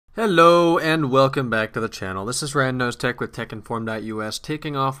Hello and welcome back to the channel. This is RyanKnowsTech with TechInform.us.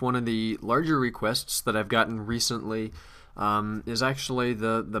 Taking off one of the larger requests that I've gotten recently is actually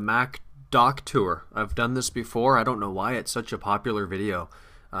the Mac dock tour. I've done this before. I don't know why it's such a popular video.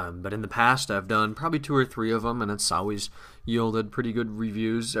 But in the past I've done probably 2 or 3 of them, and it's always yielded pretty good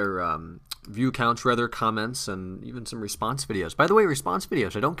reviews, or view counts rather, comments, and even some response videos. By the way, response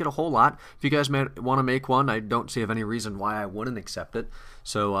videos, I don't get a whole lot. If you guys want to make one, I don't see of any reason why I wouldn't accept it.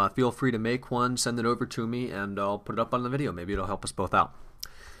 So feel free to make one, send it over to me, and I'll put it up on the video. Maybe it'll help us both out.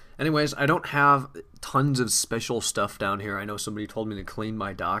 Anyways, I don't have tons of special stuff down here. I know somebody told me to clean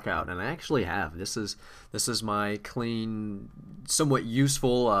my dock out, and I actually have. This is my clean, somewhat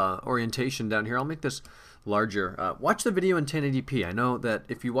useful orientation down here. I'll make this larger. Watch the video in 1080p. I know that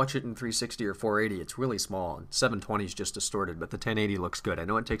if you watch it in 360 or 480, it's really small, and 720 is just distorted, but the 1080 looks good. I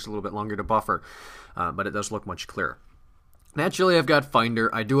know it takes a little bit longer to buffer, but it does look much clearer. Naturally, I've got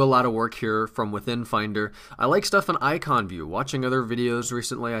Finder. I do a lot of work here from within Finder. I like stuff in icon view. Watching other videos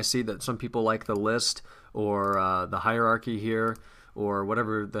recently, I see that some people like the list or the hierarchy here, or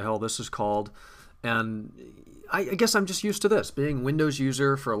whatever the hell this is called. And I guess I'm just used to this. Being a Windows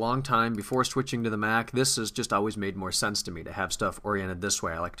user for a long time before switching to the Mac, this has just always made more sense to me to have stuff oriented this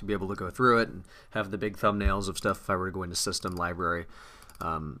way. I like to be able to go through it and have the big thumbnails of stuff if I were to go into System Library.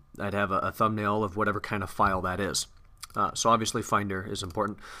 I'd have a thumbnail of whatever kind of file that is. So obviously Finder is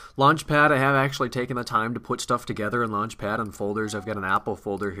important. Launchpad, I have actually taken the time to put stuff together in Launchpad and folders. I've got an Apple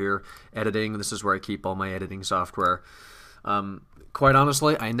folder here, editing. This is where I keep all my editing software. Quite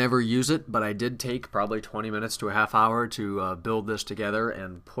honestly, I never use it, but I did take probably 20 minutes to a half hour to build this together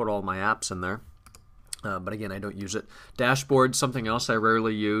and put all my apps in there. But again, I don't use it. Dashboard, something else I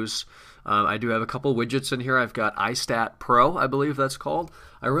rarely use. I do have a couple widgets in here. I've got iStat Pro, I believe that's called.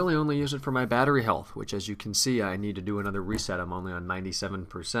 I really only use it for my battery health, which, as you can see, I need to do another reset. I'm only on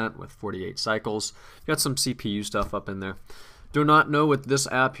 97% with 48 cycles. Got some CPU stuff up in there. Do not know what this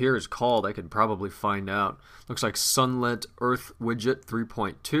app here is called. I could probably find out. Looks like Sunlit Earth Widget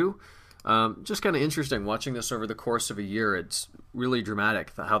 3.2. Just kind of interesting watching this over the course of a year. It's really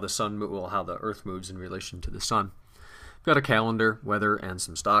dramatic how the sun, well, how the Earth moves in relation to the sun. Got a calendar, weather, and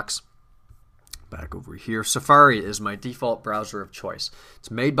some stocks. Back over here, Safari is my default browser of choice. It's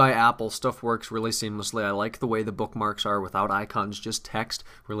made by Apple. Stuff works really seamlessly. I like the way the bookmarks are without icons, just text.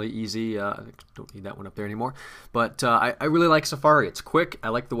 Really easy. Don't need that one up there anymore. But I really like Safari. It's quick. I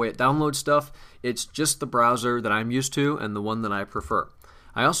like the way it downloads stuff. It's just the browser that I'm used to and the one that I prefer.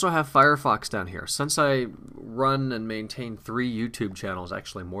 I also have Firefox down here. Since I run and maintain 3 YouTube channels,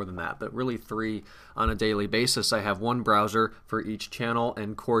 actually more than that, but really 3 on a daily basis, I have one browser for each channel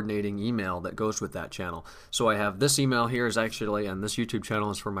and coordinating email that goes with that channel. So I have this email here is actually, and this YouTube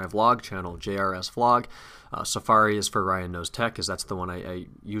channel is for my vlog channel, JRS Vlog. Safari is for RyanKnowsTech, because that's the one I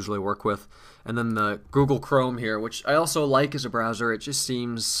usually work with. And then the Google Chrome here, which I also like as a browser. It just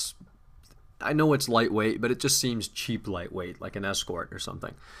seems... I know it's lightweight, but it just seems cheap lightweight, like an Escort or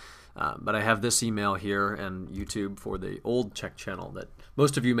something. But I have this email here and YouTube for the old Czech channel that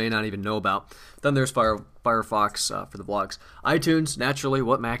most of you may not even know about. Then there's Firefox for the vlogs. iTunes, naturally,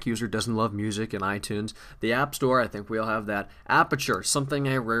 what Mac user doesn't love music in iTunes? The App Store, I think we all have that. Aperture, something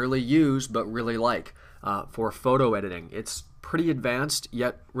I rarely use but really like for photo editing. It's pretty advanced,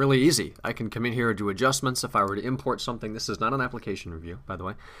 yet really easy. I can come in here and do adjustments. If I were to import something, this is not an application review, by the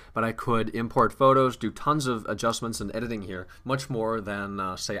way, but I could import photos, do tons of adjustments and editing here, much more than,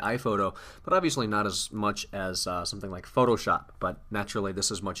 say, iPhoto, but obviously not as much as something like Photoshop, but naturally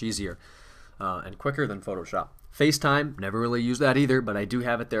this is much easier and quicker than Photoshop. FaceTime, never really use that either, but I do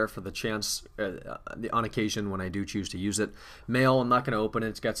have it there for the chance, on occasion when I do choose to use it. Mail, I'm not going to open it.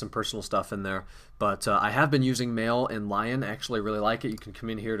 It's got some personal stuff in there, but I have been using Mail in Lion. I actually really like it. You can come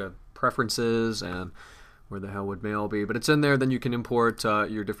in here to Preferences, and where the hell would Mail be? But it's in there. Then you can import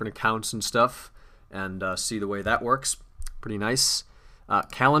your different accounts and stuff and see the way that works. Pretty nice.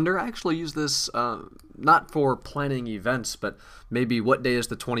 Calendar, I actually use this not for planning events, but maybe what day is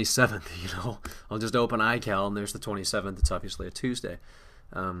the 27th, you know. I'll just open iCal and there's the 27th. It's obviously a Tuesday.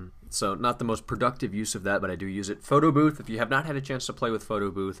 So not the most productive use of that, but I do use it. Photo Booth, if you have not had a chance to play with Photo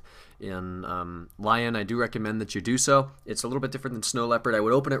Booth in Lion, I do recommend that you do so. It's a little bit different than Snow Leopard. I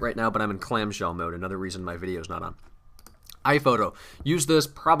would open it right now, but I'm in clamshell mode, another reason my video is not on. iPhoto. Use this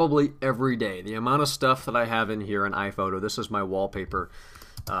probably every day. The amount of stuff that I have in here in iPhoto, this is my wallpaper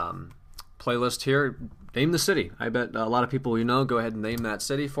playlist here. Name the city. I bet a lot of people you know, go ahead and name that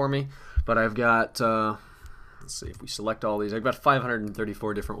city for me. But I've got, let's see, if we select all these, I've got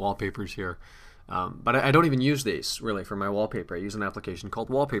 534 different wallpapers here. But I don't even use these, really, for my wallpaper. I use an application called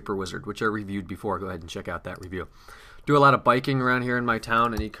Wallpaper Wizard, which I reviewed before. Go ahead and check out that review. Do a lot of biking around here in my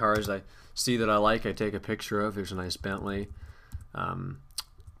town. Any cars I see that I like, I take a picture of. There's a nice Bentley,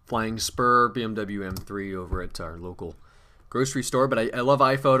 Flying Spur, BMW M3 over at our local grocery store. But I love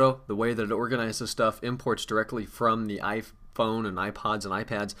iPhoto, the way that it organizes stuff, imports directly from the iPhone and iPods and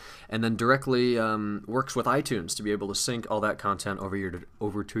iPads, and then directly works with iTunes to be able to sync all that content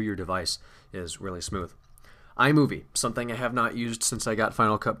over to your device is really smooth. iMovie, something I have not used since I got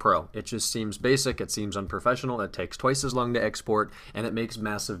Final Cut Pro. It just seems basic, it seems unprofessional, it takes twice as long to export, and it makes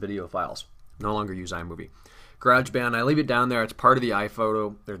massive video files. No longer use iMovie. GarageBand, I leave it down there. It's part of the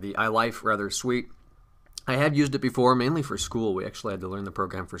iPhoto, or the iLife rather, suite. I had used it before, mainly for school. We actually had to learn the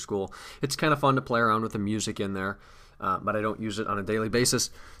program for school. It's kind of fun to play around with the music in there, but I don't use it on a daily basis.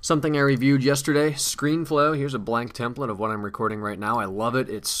 Something I reviewed yesterday, ScreenFlow. Here's a blank template of what I'm recording right now. I love it.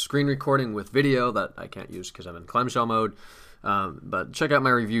 It's screen recording with video that I can't use because I'm in clamshell mode, but check out my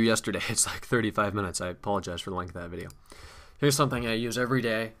review yesterday. It's like 35 minutes. I apologize for the length of that video. Here's something I use every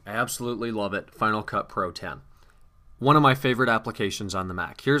day. I absolutely love it, Final Cut Pro 10. One of my favorite applications on the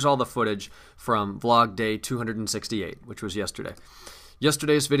Mac. Here's all the footage from vlog day 268, which was yesterday.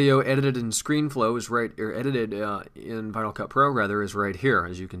 Yesterday's video edited in ScreenFlow is edited in Final Cut Pro rather, is right here.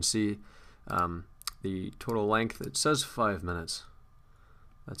 As you can see, the total length, it says 5 minutes.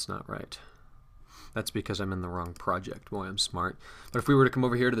 That's not right. That's because I'm in the wrong project. Boy, I'm smart. But if we were to come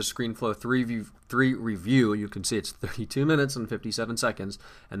over here to the ScreenFlow 3 review, you can see it's 32 minutes and 57 seconds,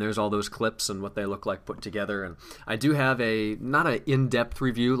 and there's all those clips and what they look like put together. And I do have not an in-depth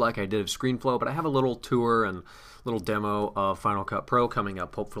review like I did of ScreenFlow, but I have a little tour and little demo of Final Cut Pro coming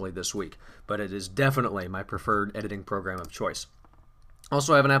up hopefully this week. But it is definitely my preferred editing program of choice.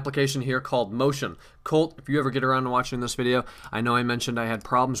 Also, I have an application here called Motion. Colt, if you ever get around to watching this video, I know I mentioned I had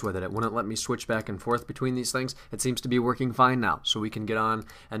problems with it. It wouldn't let me switch back and forth between these things. It seems to be working fine now, so we can get on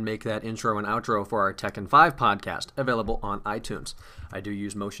and make that intro and outro for our Tekken 5 podcast, available on iTunes. I do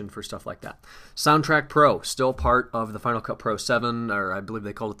use Motion for stuff like that. Soundtrack Pro, still part of the Final Cut Pro 7, or I believe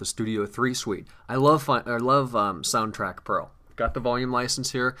they called it the Studio 3 suite. I love Soundtrack Pro. Got the volume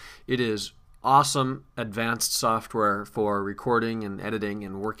license here. It is awesome advanced software for recording and editing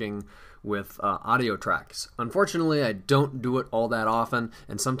and working with audio tracks. Unfortunately, I don't do it all that often,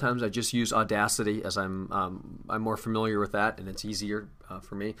 and sometimes I just use Audacity as I'm more familiar with that, and it's easier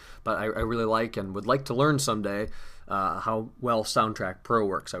for me. But I really like and would like to learn someday how well Soundtrack Pro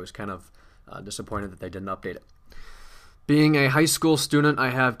works. I was kind of disappointed that they didn't update it. Being a high school student, I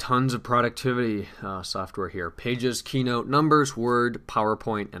have tons of productivity software here. Pages, Keynote, Numbers, Word,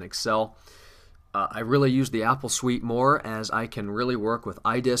 PowerPoint, and Excel. I really use the Apple suite more, as I can really work with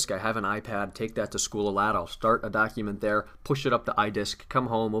iDisk. I have an iPad, take that to school a lot. I'll start a document there, push it up to iDisk, come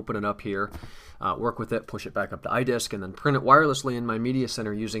home, open it up here, work with it, push it back up to iDisk, and then print it wirelessly in my media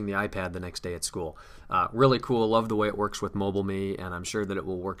center using the iPad the next day at school. Really cool. Love the way it works with MobileMe, and I'm sure that it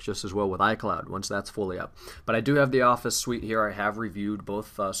will work just as well with iCloud once that's fully up. But I do have the Office suite here. I have reviewed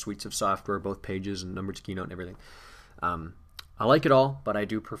both suites of software, both Pages and Numbers, Keynote, and everything. I like it all, but I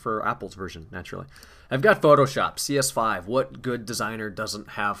do prefer Apple's version, naturally. I've got Photoshop, CS5. What good designer doesn't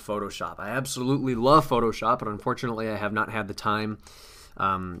have Photoshop? I absolutely love Photoshop, but unfortunately I have not had the time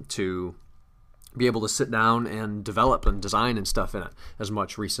to be able to sit down and develop and design and stuff in it as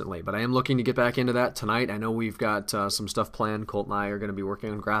much recently. But I am looking to get back into that tonight. I know we've got some stuff planned. Colt and I are going to be working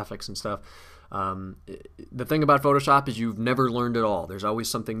on graphics and stuff. The thing about Photoshop is you've never learned it all. There's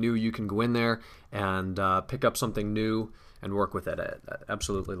always something new. You can go in there and pick up something new and work with it. I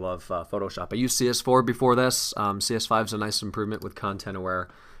absolutely love Photoshop. I used CS4 before this. CS5 is a nice improvement with Content Aware,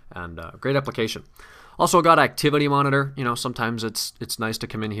 and great application. Also got Activity Monitor. You know, sometimes it's nice to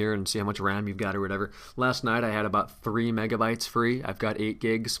come in here and see how much RAM you've got or whatever. Last night I had about 3 megabytes free. I've got 8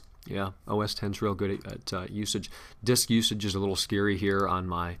 gigs. Yeah, OS 10's real good at usage. Disk usage is a little scary here on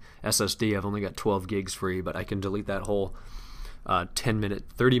my SSD. I've only got 12 gigs free, but I can delete that whole 10-minute,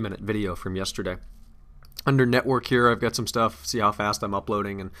 30-minute video from yesterday. Under network here, I've got some stuff, see how fast I'm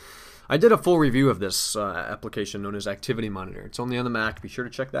uploading, and I did a full review of this application known as Activity Monitor. It's only on the Mac. Be sure to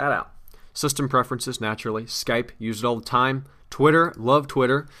check that out. System preferences, naturally. Skype, use it all the time. Twitter, love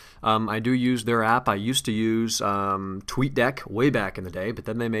Twitter. I do use their app. I used to use TweetDeck way back in the day, but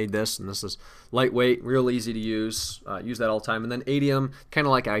then they made this, and this is lightweight, real easy to use. Use that all the time. And then Adium, kind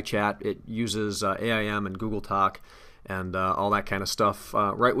of like iChat, it uses AIM and Google Talk, and all that kind of stuff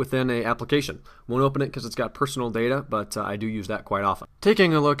right within a application. Won't open it because it's got personal data, but I do use that quite often.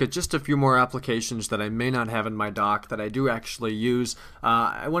 Taking a look at just a few more applications that I may not have in my dock that I do actually use,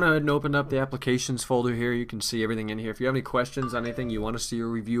 I went ahead and opened up the applications folder here. You can see everything in here. If you have any questions on anything you want to see a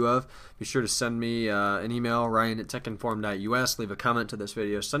review of, be sure to send me an email, Ryan@techinformed.us, leave a comment to this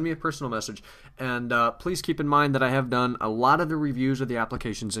video, send me a personal message, and please keep in mind that I have done a lot of the reviews of the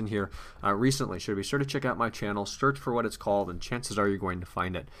applications in here recently, so be sure to check out my channel, search for what it's called, and chances are you're going to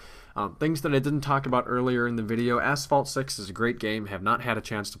find it. Things that I didn't talk about earlier in the video, Asphalt 6 is a great game. Have not had a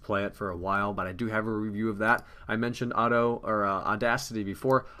chance to play it for a while, but I do have a review of that. I mentioned Audacity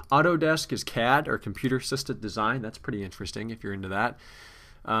before. Autodesk is CAD, or Computer Assisted Design. That's pretty interesting if you're into that.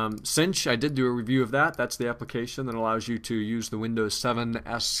 Cinch, I did do a review of that. That's the application that allows you to use the Windows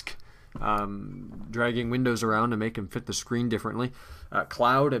 7-esque dragging windows around to make them fit the screen differently.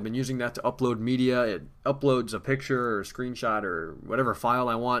 Cloud, I've been using that to upload media. It uploads a picture or a screenshot or whatever file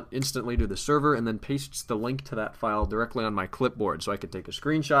I want instantly to the server, and then pastes the link to that file directly on my clipboard, so I could take a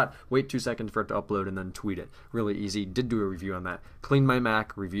screenshot, wait 2 seconds for it to upload, and then tweet it. Really easy. Did do a review on that. Clean My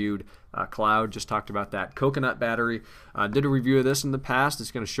Mac, reviewed. Cloud, just talked about that. Coconut battery, did a review of this in the past.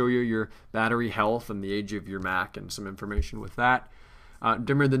 It's going to show you your battery health and the age of your Mac and some information with that.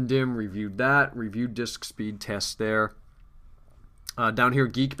 Dimmer Than Dim, reviewed that. Reviewed disk speed tests there. Down here,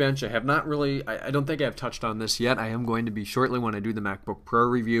 Geekbench, I have not really, I don't think I've touched on this yet. I am going to be shortly when I do the MacBook Pro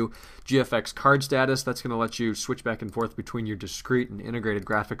review. GFX card status, that's going to let you switch back and forth between your discrete and integrated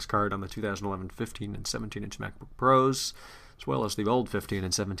graphics card on the 2011 15 and 17-inch MacBook Pros, as well as the old 15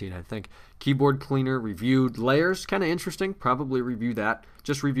 and 17, I think. Keyboard cleaner, reviewed. Layers, kind of interesting, probably review that.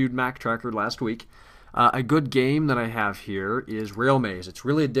 Just reviewed Mac Tracker last week. A good game that I have here is Rail Maze. It's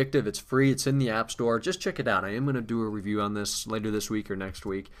really addictive. It's free. It's in the App Store. Just check it out. I am going to do a review on this later this week or next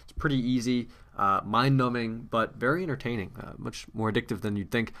week. It's pretty easy, mind-numbing, but very entertaining. Much more addictive than you'd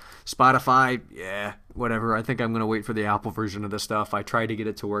think. Spotify, yeah, whatever. I think I'm going to wait for the Apple version of this stuff. I tried to get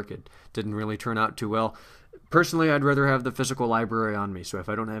it to work. It didn't really turn out too well. Personally, I'd rather have the physical library on me, so if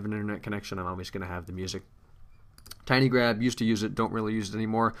I don't have an internet connection, I'm always going to have the music. TinyGrab, used to use it, don't really use it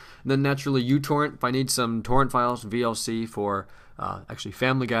anymore. And then naturally uTorrent, if I need some torrent files, VLC for actually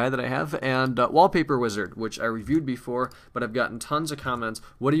Family Guy that I have, and Wallpaper Wizard, which I reviewed before, but I've gotten tons of comments.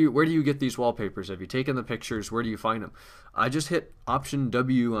 Where do you get these wallpapers? Have you taken the pictures? Where do you find them? I just hit Option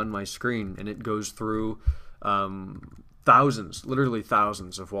W on my screen, and it goes through thousands, literally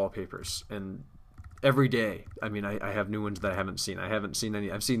thousands of wallpapers, and every day. I mean, I have new ones that I haven't seen. I haven't seen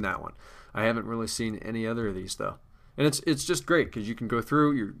any. I've seen that one. I haven't really seen any other of these though. And it's just great because you can go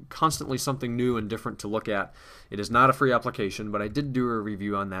through, you're constantly something new and different to look at. It is not a free application, but I did do a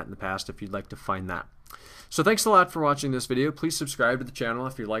review on that in the past if you'd like to find that. So thanks a lot for watching this video. Please subscribe to the channel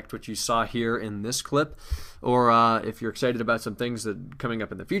if you liked what you saw here in this clip, or if you're excited about some things that are coming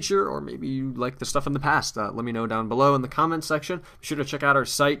up in the future, or maybe you like the stuff in the past. Let me know down below in the comments section. Be sure to check out our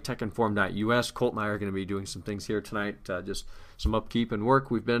site, techinformed.us. Colt and I are going to be doing some things here tonight, just some upkeep and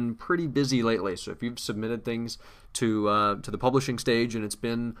work. We've been pretty busy lately, so if you've submitted things to the publishing stage and it's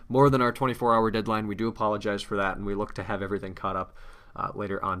been more than our 24-hour deadline, we do apologize for that, and we look to have everything caught up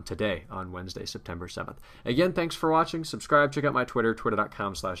later on today, on Wednesday, September 7th. Again, thanks for watching. Subscribe, check out my Twitter,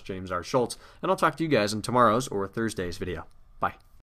 twitter.com/JamesRSchultz, and I'll talk to you guys in tomorrow's or Thursday's video. Bye.